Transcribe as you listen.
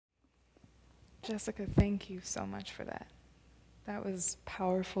Jessica, thank you so much for that. That was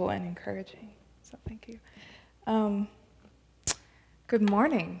powerful and encouraging, so thank you. Good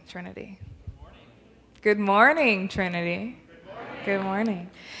morning, Trinity. Good morning, Trinity. Good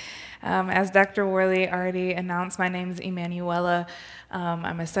morning. As Dr. Worley already announced, my name is Emmanuella.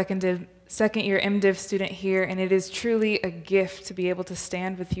 I'm a second-year MDiv student here, and it is truly a gift to be able to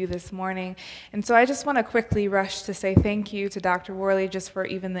stand with you this morning. And so I just want to quickly rush to say thank you to Dr. Worley just for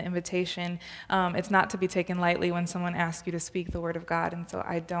even the invitation. It's not to be taken lightly when someone asks you to speak the word of God, and so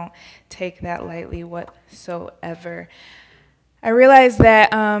I don't take that lightly whatsoever. I realize that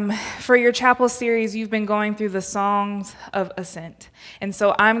for your chapel series, you've been going through the songs of ascent. And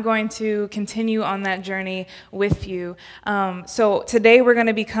so I'm going to continue on that journey with you. So today we're going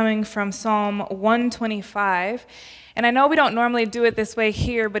to be coming from Psalm 125. And I know we don't normally do it this way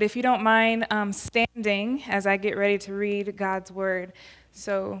here, but if you don't mind standing as I get ready to read God's word.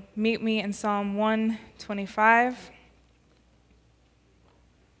 So meet me in Psalm 125.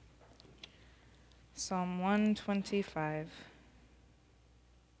 Psalm 125.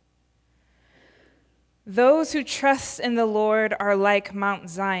 Those who trust in the Lord are like Mount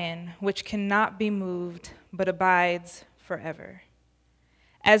Zion, which cannot be moved, but abides forever.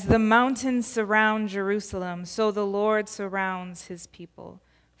 As the mountains surround Jerusalem, so the Lord surrounds his people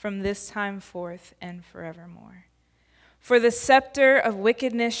from this time forth and forevermore. For the scepter of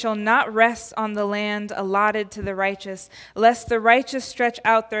wickedness shall not rest on the land allotted to the righteous, lest the righteous stretch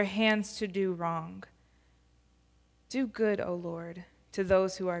out their hands to do wrong. Do good, O Lord, to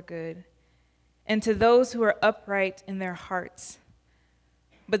those who are good, and to those who are upright in their hearts.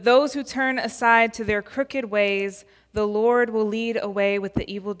 But those who turn aside to their crooked ways, the Lord will lead away with the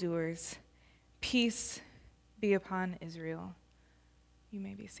evildoers. Peace be upon Israel. You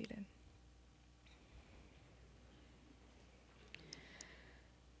may be seated.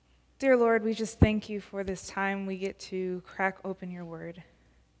 Dear Lord, we just thank you for this time we get to crack open your word.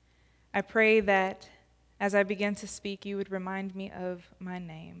 I pray that as I begin to speak, you would remind me of my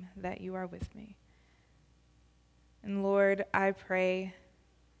name, that you are with me. And Lord, I pray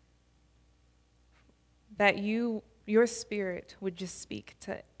that your spirit would just speak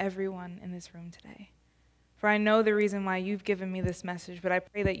to everyone in this room today. For I know the reason why you've given me this message, but I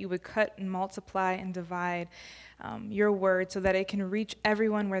pray that you would cut and multiply and divide your word so that it can reach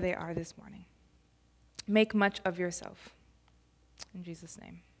everyone where they are this morning. Make much of yourself. In Jesus'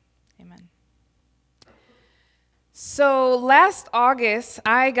 name, amen. So last August,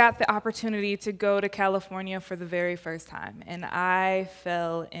 I got the opportunity to go to California for the very first time, and I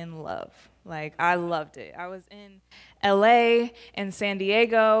fell in love. Like, I loved it. I was in LA and San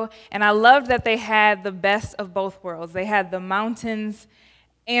Diego, and I loved that they had the best of both worlds. They had the mountains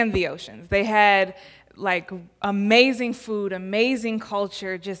and the oceans. They had like amazing food, amazing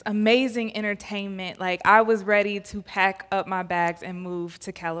culture, just amazing entertainment. Like, I was ready to pack up my bags and move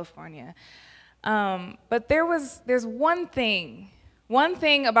to California. But there's one thing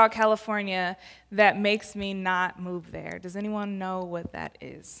about California that makes me not move there. Does anyone know what that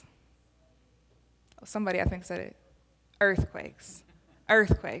is? Oh, somebody I think said it. Earthquakes.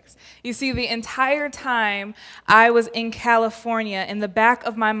 Earthquakes. You see, the entire time I was in California, in the back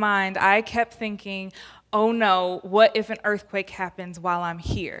of my mind, I kept thinking, oh no, what if an earthquake happens while I'm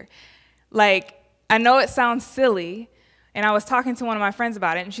here? Like, I know it sounds silly, and I was talking to one of my friends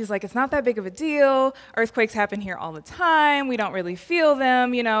about it, and she's like, it's not that big of a deal. Earthquakes happen here all the time. We don't really feel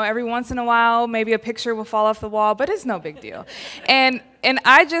them. You know, every once in a while, maybe a picture will fall off the wall, but it's no big deal. And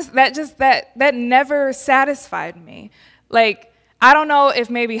that never satisfied me. Like, I don't know if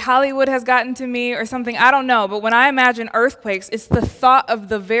maybe Hollywood has gotten to me or something. I don't know. But when I imagine earthquakes, it's the thought of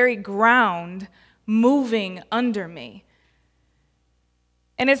the very ground moving under me.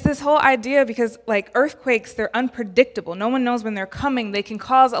 And it's this whole idea because, like, earthquakes, they're unpredictable. No one knows when they're coming. They can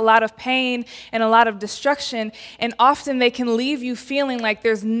cause a lot of pain and a lot of destruction, and often they can leave you feeling like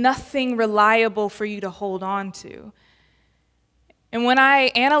there's nothing reliable for you to hold on to. And when I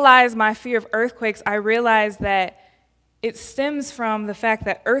analyze my fear of earthquakes, I realize that it stems from the fact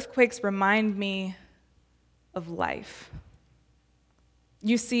that earthquakes remind me of life.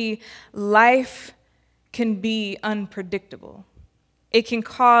 You see, life can be unpredictable. It can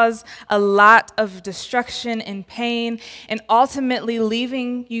cause a lot of destruction and pain, and ultimately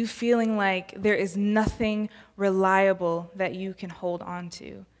leaving you feeling like there is nothing reliable that you can hold on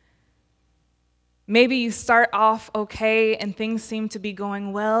to. Maybe you start off okay and things seem to be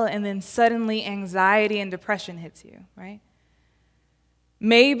going well, and then suddenly anxiety and depression hits you, right?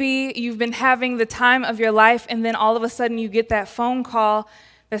 Maybe you've been having the time of your life, and then all of a sudden you get that phone call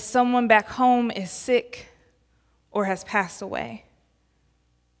that someone back home is sick or has passed away.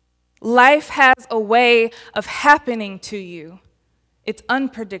 Life has a way of happening to you. It's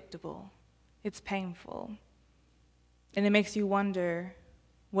unpredictable. It's painful. And it makes you wonder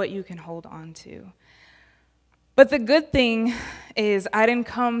what you can hold on to. But the good thing is I didn't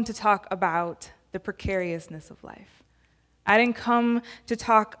come to talk about the precariousness of life. I didn't come to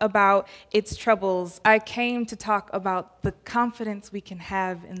talk about its troubles. I came to talk about the confidence we can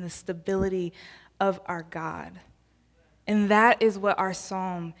have in the stability of our God. And that is what our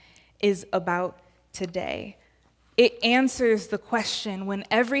psalm is about today. It answers the question, when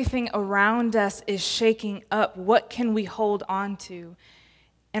everything around us is shaking up, what can we hold on to?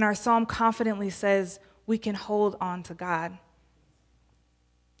 And our psalm confidently says we can hold on to God.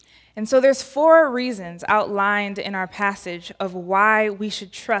 And so there's 4 reasons outlined in our passage of why we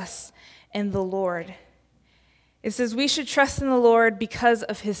should trust in the Lord. It says we should trust in the Lord because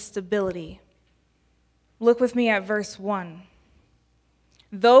of his stability. Look with me at verse 1.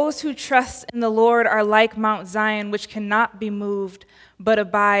 Those who trust in the Lord are like Mount Zion, which cannot be moved, but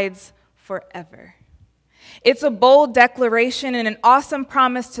abides forever. It's a bold declaration and an awesome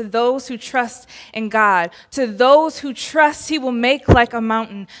promise to those who trust in God. To those who trust, he will make like a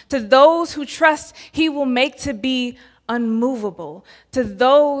mountain. To those who trust, he will make to be unmovable. To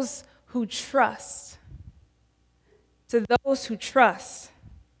those who trust. To those who trust.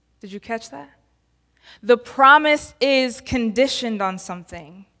 Did you catch that? The promise is conditioned on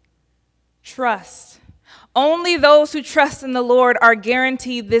something. Trust. Only those who trust in the Lord are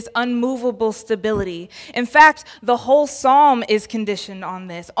guaranteed this unmovable stability. In fact, the whole psalm is conditioned on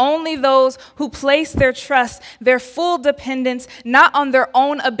this. Only those who place their trust, their full dependence, not on their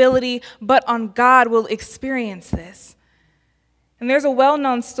own ability, but on God will experience this. And there's a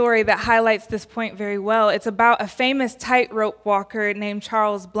well-known story that highlights this point very well. It's about a famous tightrope walker named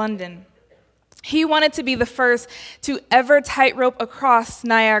Charles Blondin. He wanted to be the first to ever tightrope across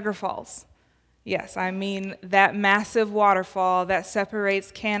Niagara Falls. Yes, I mean that massive waterfall that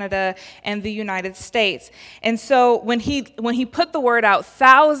separates Canada and the United States. And so when he put the word out,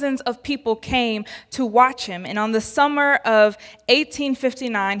 thousands of people came to watch him. And on the summer of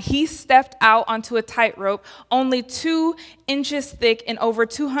 1859, he stepped out onto a tightrope only 2 inches thick and over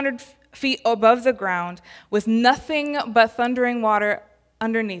 200 feet above the ground with nothing but thundering water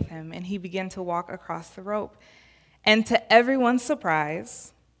underneath him. And he began to walk across the rope. And to everyone's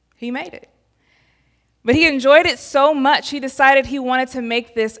surprise, he made it. But he enjoyed it so much, he decided he wanted to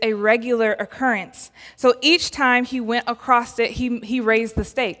make this a regular occurrence. So each time he went across it, he raised the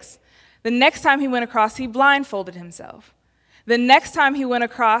stakes. The next time he went across, he blindfolded himself. The next time he went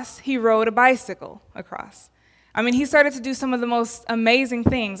across, he rode a bicycle across. I mean, he started to do some of the most amazing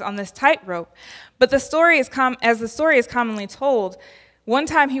things on this tightrope. But the story is commonly told, one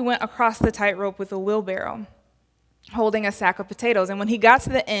time he went across the tightrope with a wheelbarrow, holding a sack of potatoes. And when he got to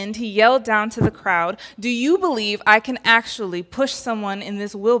the end, he yelled down to the crowd, "Do you believe I can actually push someone in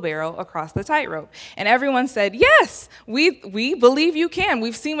this wheelbarrow across the tightrope?" And everyone said, "Yes, we believe you can.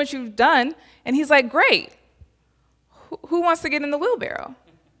 We've seen what you've done." And he's like, "Great. Who wants to get in the wheelbarrow?"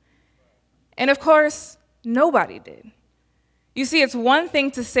 And of course, nobody did. You see, it's one thing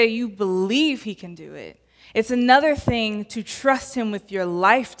to say you believe he can do it. It's another thing to trust him with your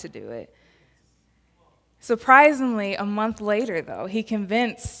life to do it. Surprisingly, a month later, though, he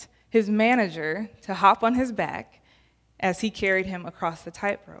convinced his manager to hop on his back as he carried him across the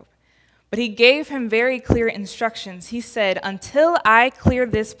tightrope. But he gave him very clear instructions. He said, "Until I clear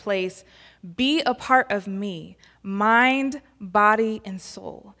this place, be a part of me, mind, body, and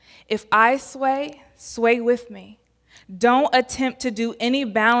soul. If I sway, sway with me. Don't attempt to do any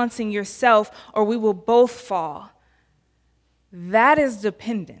balancing yourself, or we will both fall." That is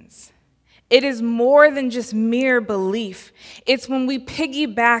dependence. It is more than just mere belief. It's when we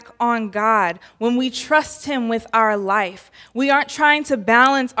piggyback on God, when we trust him with our life. We aren't trying to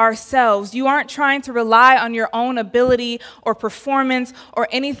balance ourselves. You aren't trying to rely on your own ability or performance or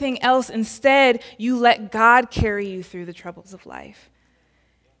anything else. Instead, you let God carry you through the troubles of life.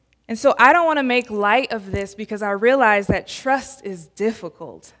 And so I don't want to make light of this because I realize that trust is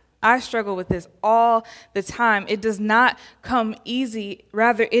difficult. I struggle with this all the time. It does not come easy.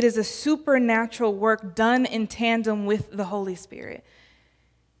 Rather, it is a supernatural work done in tandem with the Holy Spirit.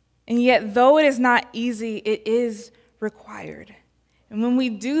 And yet, though it is not easy, it is required. And when we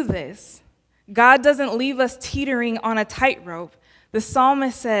do this, God doesn't leave us teetering on a tightrope. The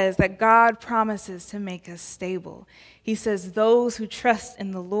psalmist says that God promises to make us stable. He says, "Those who trust in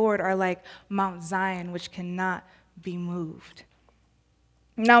the Lord are like Mount Zion, which cannot be moved."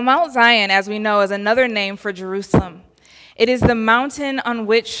 Now, Mount Zion, as we know, is another name for Jerusalem. It is the mountain on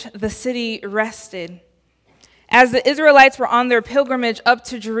which the city rested. As the Israelites were on their pilgrimage up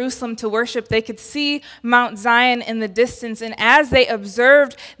to Jerusalem to worship, they could see Mount Zion in the distance. And as they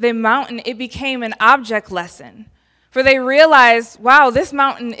observed the mountain, it became an object lesson. For they realized, wow, this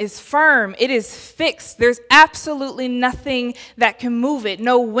mountain is firm. It is fixed. There's absolutely nothing that can move it.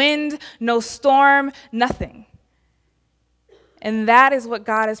 No wind, no storm, nothing. And that is what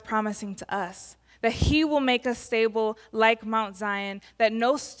God is promising to us. That he will make us stable like Mount Zion, that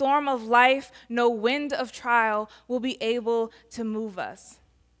no storm of life, no wind of trial will be able to move us.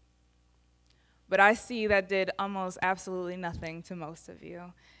 But I see that did almost absolutely nothing to most of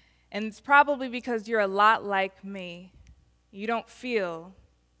you. And it's probably because you're a lot like me. You don't feel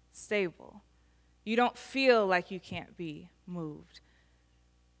stable. You don't feel like you can't be moved.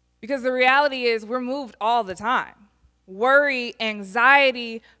 Because the reality is we're moved all the time. Worry,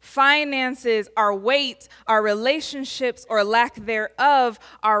 anxiety, finances, our weight, our relationships or lack thereof,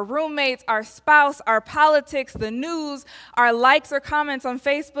 our roommates, our spouse, our politics, the news, our likes or comments on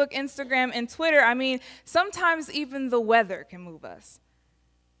Facebook, Instagram, and Twitter. I mean, sometimes even the weather can move us.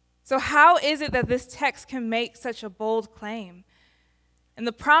 So how is it that this text can make such a bold claim? And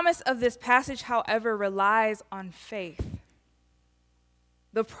the promise of this passage, however, relies on faith.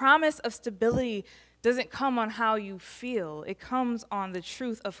 The promise of stability doesn't come on how you feel. It comes on the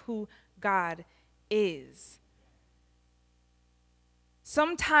truth of who God is.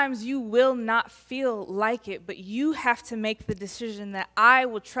 Sometimes you will not feel like it, but you have to make the decision that I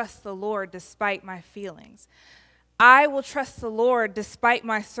will trust the Lord despite my feelings. I will trust the Lord despite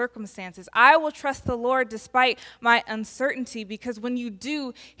my circumstances. I will trust the Lord despite my uncertainty, because when you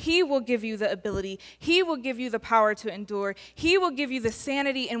do, he will give you the ability. He will give you the power to endure. He will give you the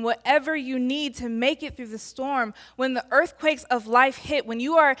sanity and whatever you need to make it through the storm. When the earthquakes of life hit, when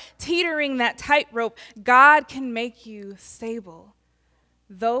you are teetering that tightrope, God can make you stable.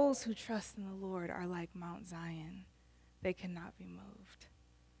 Those who trust in the Lord are like Mount Zion. They cannot be moved.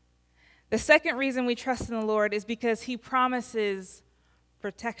 The second reason we trust in the Lord is because he promises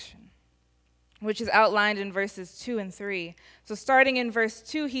protection, which is outlined in verses 2 and 3. So starting in verse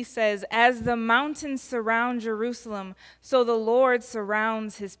 2, he says, "As the mountains surround Jerusalem, so the Lord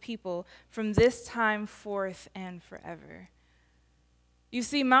surrounds his people from this time forth and forever." You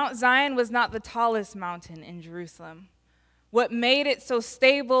see, Mount Zion was not the tallest mountain in Jerusalem. What made it so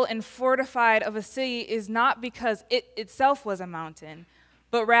stable and fortified of a city is not because it itself was a mountain,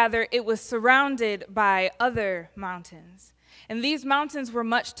 but rather it was surrounded by other mountains. And these mountains were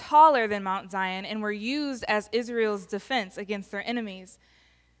much taller than Mount Zion and were used as Israel's defense against their enemies.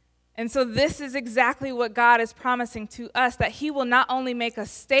 And so this is exactly what God is promising to us, that he will not only make us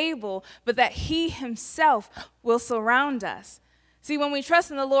stable, but that he himself will surround us. See, when we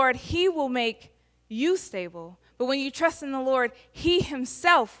trust in the Lord, he will make you stable. But when you trust in the Lord, he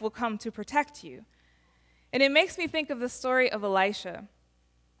himself will come to protect you. And it makes me think of the story of Elisha.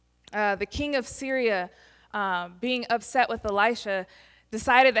 The king of Syria, being upset with Elisha,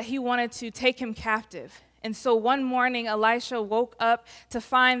 decided that he wanted to take him captive. And so one morning, Elisha woke up to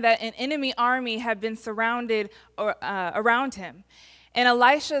find that an enemy army had been surrounded around him. And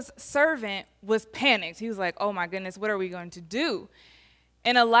Elisha's servant was panicked. He was like, "Oh my goodness, what are we going to do?"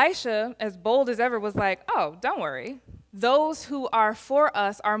 And Elisha, as bold as ever, was like, "Oh, don't worry. Those who are for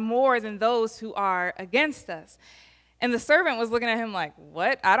us are more than those who are against us." And the servant was looking at him like,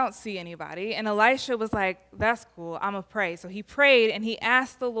 "What? I don't see anybody." And Elisha was like, "That's cool. I'm going to pray." So he prayed and he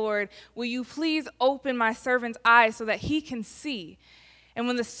asked the Lord, "Will you please open my servant's eyes so that he can see?" And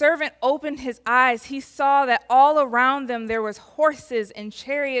when the servant opened his eyes, he saw that all around them there was horses and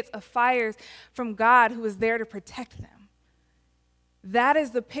chariots of fires from God who was there to protect them. That is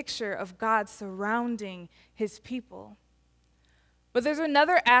the picture of God surrounding his people. But there's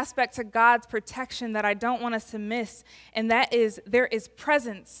another aspect to God's protection that I don't want us to miss, and that is there is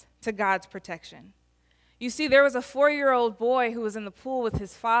presence to God's protection. You see, there was a 4-year-old boy who was in the pool with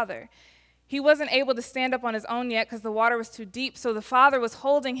his father. He wasn't able to stand up on his own yet because the water was too deep, so the father was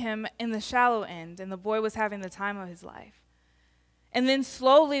holding him in the shallow end, and the boy was having the time of his life. And then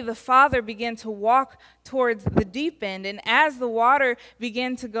slowly the father began to walk towards the deep end, and as the water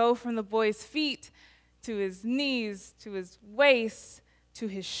began to go from the boy's feet to his knees, to his waist, to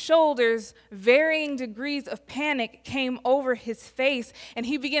his shoulders, varying degrees of panic came over his face, and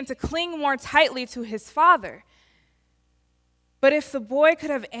he began to cling more tightly to his father. But if the boy could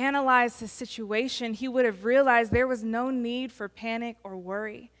have analyzed his situation, he would have realized there was no need for panic or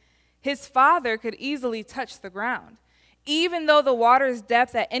worry. His father could easily touch the ground. Even though the water's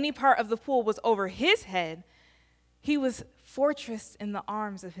depth at any part of the pool was over his head, he was fortressed in the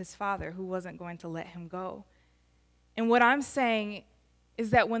arms of his father, who wasn't going to let him go. And what I'm saying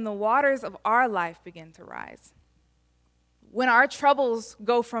is that when the waters of our life begin to rise, When our troubles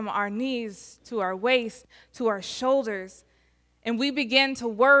go from our knees to our waist to our shoulders, and we begin to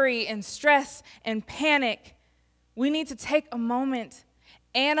worry and stress and panic, we need to take a moment,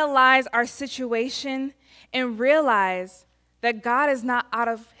 analyze our situation, and realize that God is not out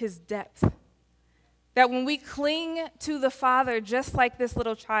of his depth. That when we cling to the Father, just like this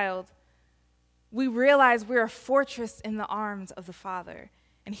little child, we realize we're a fortress in the arms of the Father,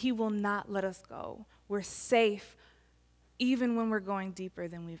 and he will not let us go. We're safe, even when we're going deeper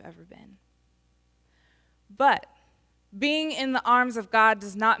than we've ever been. But being in the arms of God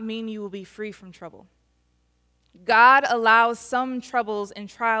does not mean you will be free from trouble. God allows some troubles and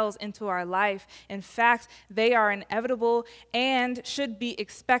trials into our life. In fact, they are inevitable and should be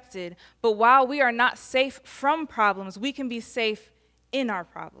expected. But while we are not safe from problems, we can be safe in our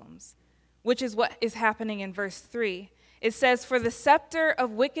problems, which is what is happening in verse 3. It says, "For the scepter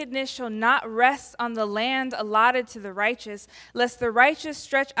of wickedness shall not rest on the land allotted to the righteous, lest the righteous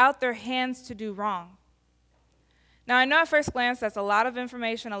stretch out their hands to do wrong." Now, I know at first glance that's a lot of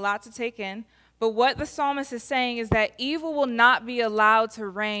information, a lot to take in, but what the psalmist is saying is that evil will not be allowed to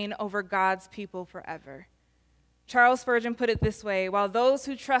reign over God's people forever. Charles Spurgeon put it this way: while those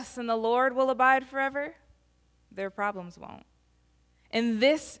who trust in the Lord will abide forever, their problems won't. And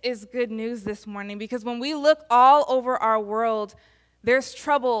this is good news this morning, because when we look all over our world, there's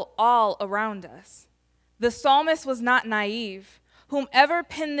trouble all around us. The psalmist was not naive. Whomever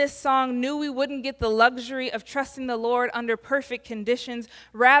penned this song knew we wouldn't get the luxury of trusting the Lord under perfect conditions.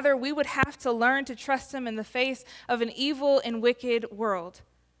 Rather, we would have to learn to trust him in the face of an evil and wicked world.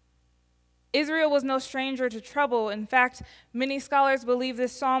 Israel was no stranger to trouble. In fact, many scholars believe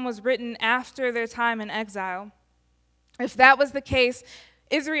this psalm was written after their time in exile. If that was the case,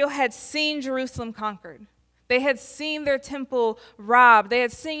 Israel had seen Jerusalem conquered. They had seen their temple robbed. They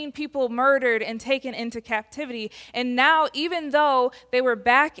had seen people murdered and taken into captivity. And now, even though they were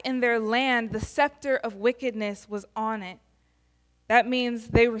back in their land, the scepter of wickedness was on it. That means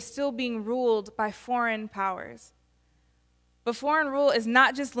they were still being ruled by foreign powers. But foreign rule is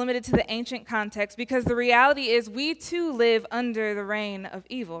not just limited to the ancient context, because the reality is we too live under the reign of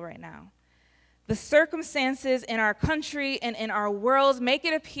evil right now. The circumstances in our country and in our world make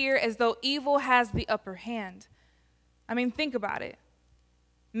it appear as though evil has the upper hand. I mean, think about it.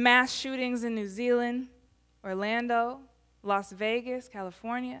 Mass shootings in New Zealand, Orlando, Las Vegas,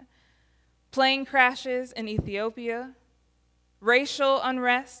 California, plane crashes in Ethiopia, racial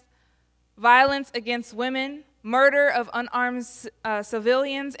unrest, violence against women, murder of unarmed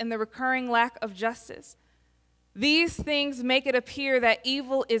civilians, and the recurring lack of justice. These things make it appear that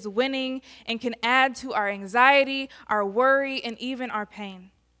evil is winning and can add to our anxiety, our worry, and even our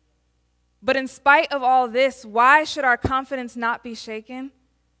pain. But in spite of all this, why should our confidence not be shaken?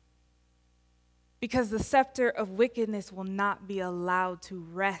 Because the scepter of wickedness will not be allowed to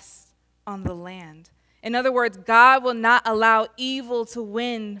rest on the land. In other words, God will not allow evil to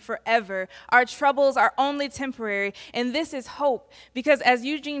win forever. Our troubles are only temporary, and this is hope, because as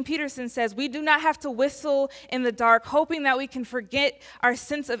Eugene Peterson says, we do not have to whistle in the dark, hoping that we can forget our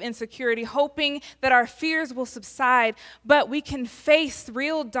sense of insecurity, hoping that our fears will subside, but we can face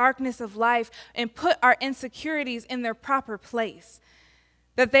real darkness of life and put our insecurities in their proper place,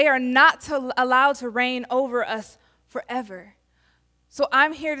 that they are not allowed to reign over us forever. So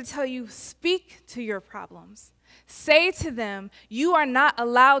I'm here to tell you, speak to your problems. Say to them, you are not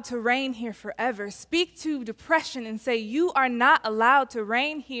allowed to reign here forever. Speak to depression and say, you are not allowed to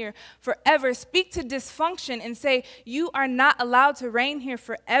reign here forever. Speak to dysfunction and say, you are not allowed to reign here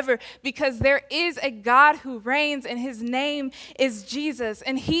forever, because there is a God who reigns, and his name is Jesus,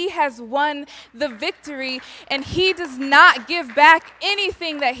 and he has won the victory, and he does not give back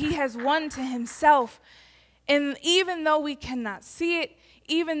anything that he has won to himself. And even though we cannot see it,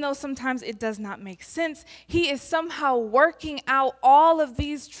 even though sometimes it does not make sense, he is somehow working out all of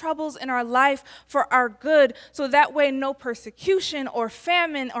these troubles in our life for our good, so that way no persecution or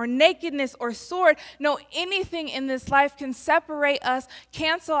famine or nakedness or sword, no anything in this life can separate us,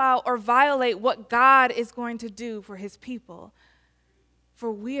 cancel out, or violate what God is going to do for his people.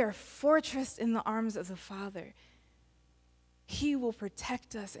 For we are fortressed in the arms of the Father. He will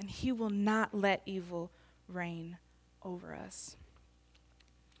protect us, and he will not let evil reign over us.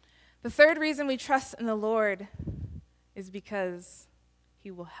 The third reason we trust in the Lord is because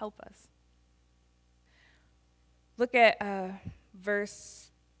he will help us. Look at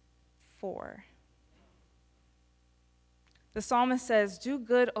verse 4. The psalmist says, "Do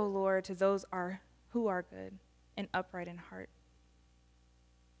good, O Lord, to those who are good and upright in heart."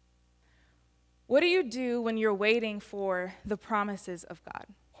 What do you do when you're waiting for the promises of God?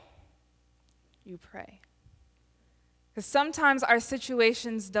 You pray. Because sometimes our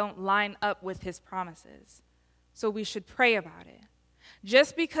situations don't line up with his promises. So we should pray about it.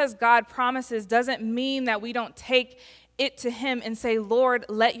 Just because God promises doesn't mean that we don't take it to him and say, Lord,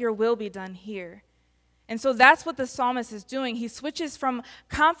 let your will be done here. And so that's what the psalmist is doing. He switches from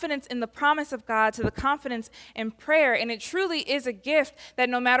confidence in the promise of God to the confidence in prayer. And it truly is a gift that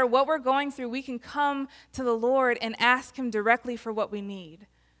no matter what we're going through, we can come to the Lord and ask him directly for what we need.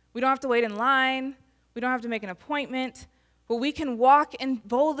 We don't have to wait in line. We don't have to make an appointment. But we can walk in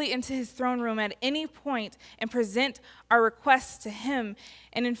boldly into his throne room at any point and present our requests to him.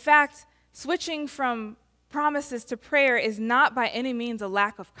 And in fact, switching from promises to prayer is not by any means a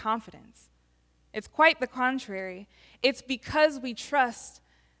lack of confidence. It's quite the contrary. It's because we trust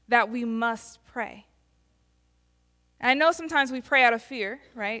that we must pray. I know sometimes we pray out of fear,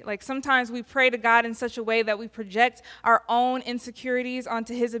 right? Like sometimes we pray to God in such a way that we project our own insecurities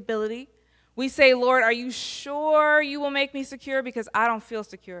onto his ability. We say, Lord, are you sure you will make me secure because I don't feel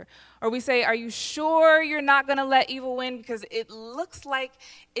secure? Or we say, are you sure you're not going to let evil win because it looks like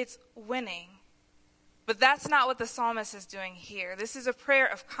it's winning? But that's not what the psalmist is doing here. This is a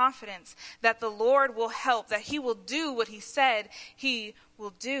prayer of confidence that the Lord will help, that he will do what he said he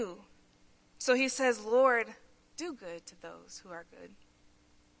will do. So he says, Lord, do good to those who are good.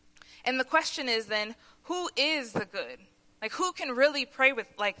 And the question is then, who is the good? Like, who can really pray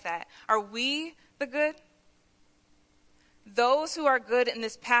like that? Are we the good? Those who are good in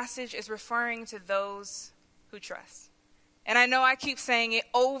this passage is referring to those who trust. And I know I keep saying it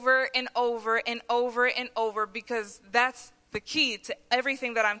over and over and over and over because that's the key to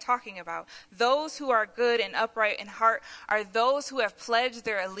everything that I'm talking about. Those who are good and upright in heart are those who have pledged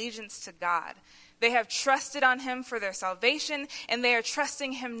their allegiance to God. They have trusted on him for their salvation, and they are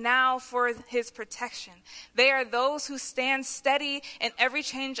trusting him now for his protection. They are those who stand steady in every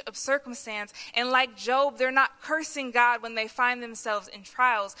change of circumstance. And like Job, they're not cursing God when they find themselves in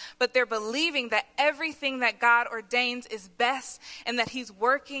trials, but they're believing that everything that God ordains is best and that he's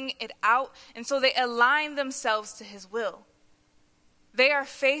working it out. And so they align themselves to his will. They are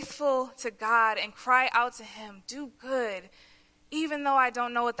faithful to God and cry out to him, do good, even though I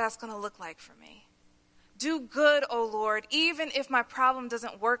don't know what that's going to look like for me. Do good, O Lord, even if my problem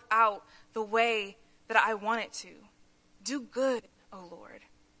doesn't work out the way that I want it to. Do good, O Lord.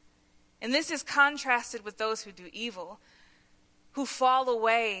 And this is contrasted with those who do evil, who fall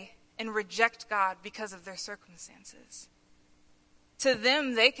away and reject God because of their circumstances. To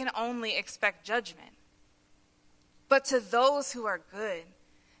them, they can only expect judgment. But to those who are good,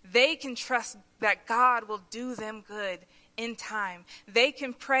 they can trust that God will do them good in time. They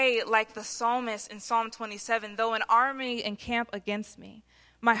can pray like the psalmist in Psalm 27, though an army encamp against me,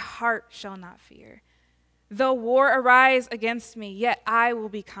 my heart shall not fear. Though war arise against me, yet I will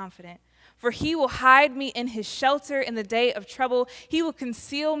be confident. For he will hide me in his shelter in the day of trouble. He will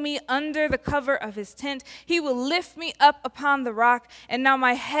conceal me under the cover of his tent. He will lift me up upon the rock, and now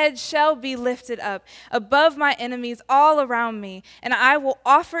my head shall be lifted up above my enemies all around me. And I will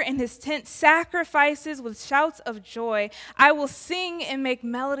offer in his tent sacrifices with shouts of joy. I will sing and make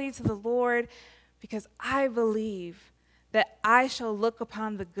melody to the Lord, because I believe that I shall look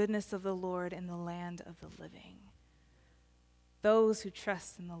upon the goodness of the Lord in the land of the living. Those who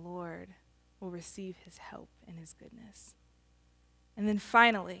trust in the Lord will receive his help and his goodness. And then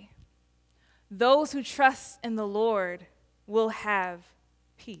finally, those who trust in the Lord will have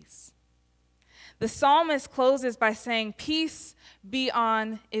peace. The psalmist closes by saying, peace be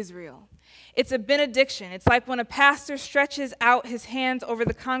on Israel. It's a benediction. It's like when a pastor stretches out his hands over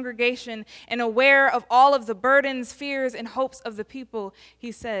the congregation and aware of all of the burdens, fears, and hopes of the people,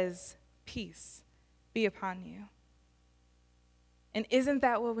 he says, peace be upon you. And isn't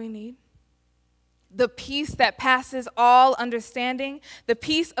that what we need? The peace that passes all understanding, the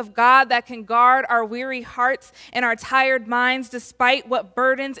peace of God that can guard our weary hearts and our tired minds despite what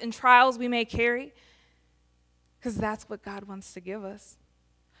burdens and trials we may carry. Because that's what God wants to give us.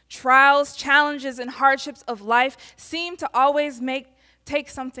 Trials, challenges, and hardships of life seem to always take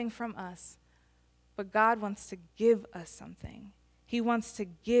something from us. But God wants to give us something. He wants to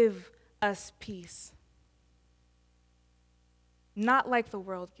give us peace. Not like the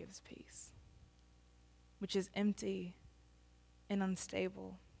world gives peace, which is empty and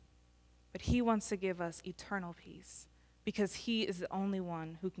unstable. But he wants to give us eternal peace because he is the only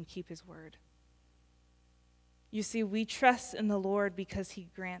one who can keep his word. You see, we trust in the Lord because he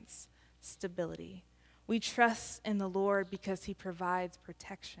grants stability. We trust in the Lord because he provides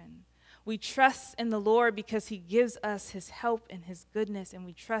protection. We trust in the Lord because he gives us his help and his goodness. And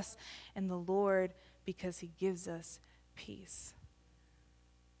we trust in the Lord because he gives us peace.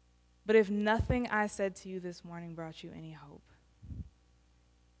 But if nothing I said to you this morning brought you any hope,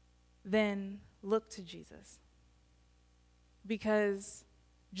 then look to Jesus. Because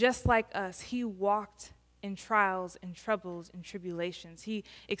just like us, he walked in trials and troubles and tribulations. He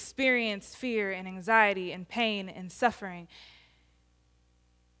experienced fear and anxiety and pain and suffering.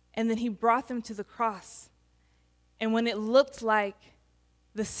 And then he brought them to the cross. And when it looked like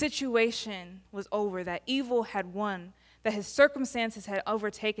the situation was over, that evil had won, that his circumstances had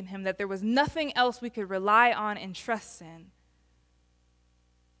overtaken him, that there was nothing else we could rely on and trust in,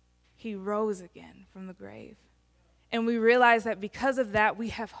 he rose again from the grave. And we realize that because of that, we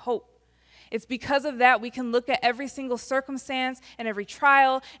have hope. It's because of that we can look at every single circumstance and every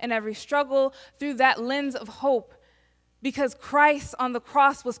trial and every struggle through that lens of hope. Because Christ on the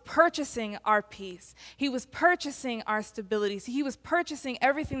cross was purchasing our peace. He was purchasing our stability. He was purchasing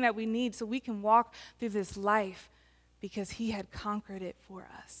everything that we need so we can walk through this life because he had conquered it for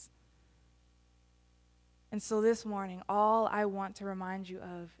us. And so this morning, all I want to remind you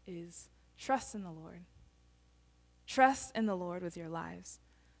of is trust in the Lord. Trust in the Lord with your lives.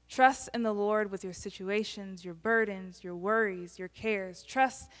 Trust in the Lord with your situations, your burdens, your worries, your cares.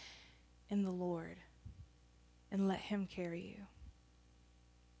 Trust in the Lord and let him carry you.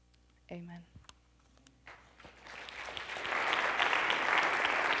 Amen.